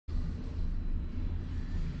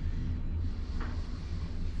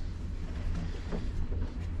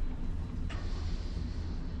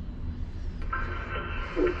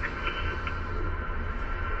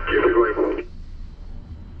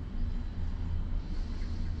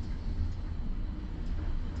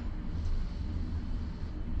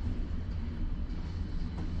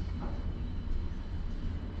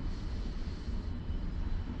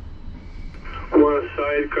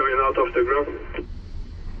side coming out of the ground.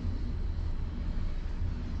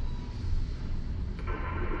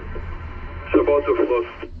 It's about to float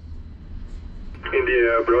in the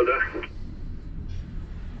air, brother.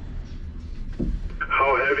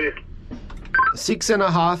 How heavy? 6.5,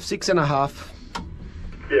 6.5.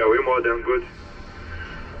 Yeah, we're more than good.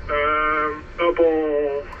 Up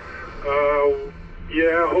on,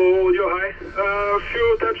 yeah, hold your high.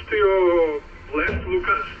 Few taps to your left,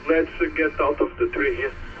 Lucas. Let's get out of the tree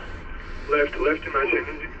here. Left, nice and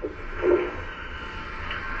easy.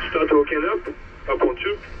 Start walking up on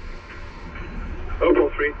 2. Up on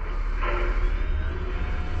 3.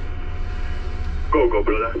 Go,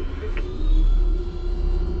 brother.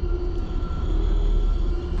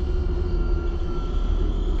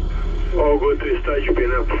 All good to start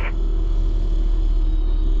jumping up.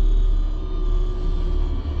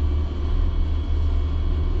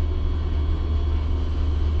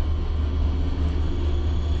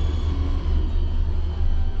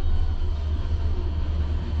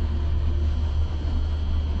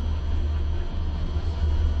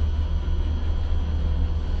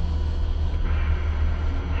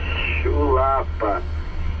 Chulapa.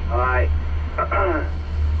 Alright.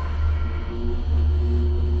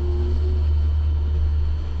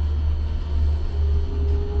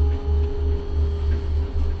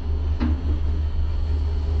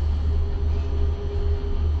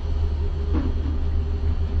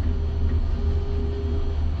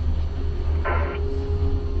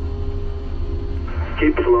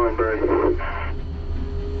 Keep flowing, bro.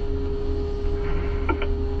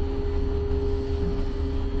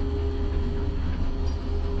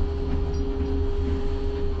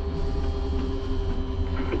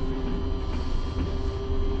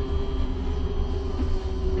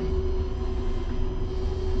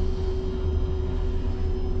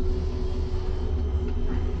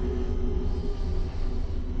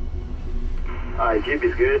 Alright, Jeep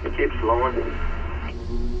is good. Keep flowing.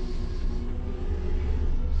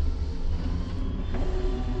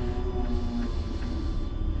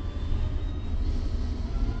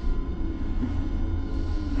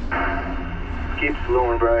 Keep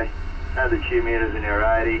slowing, bro. Have the G meters in your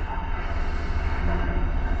righty.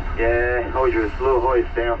 Yeah, hold your slow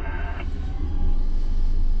hoist down.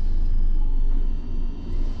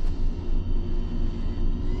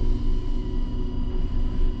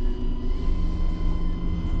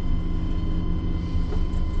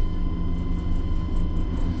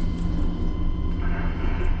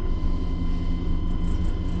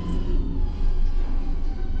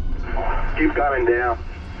 Keep coming down.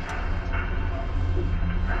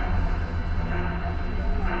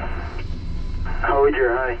 Hold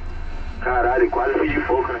your high. Caralho, quase fui de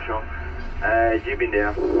fogo no chão. Jeep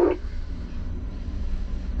down.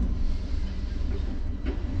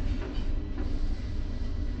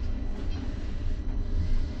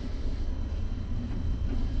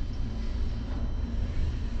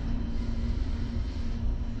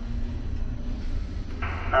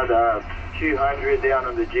 Another 200 down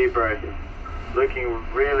on the Jeep, bro. Looking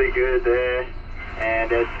really good there. And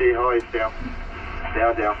that's the hoist down.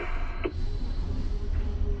 Down.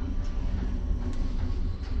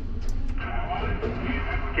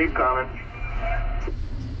 Keep coming.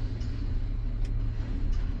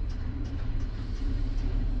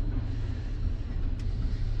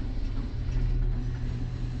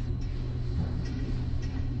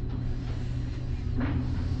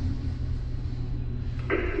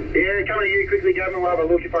 Yeah, coming to you quickly, Governor. We'll have a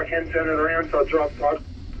look if I can turn it around so I drop pod.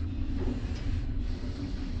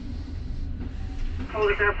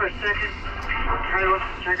 Hold it there for a second. Trailer,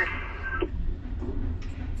 check it.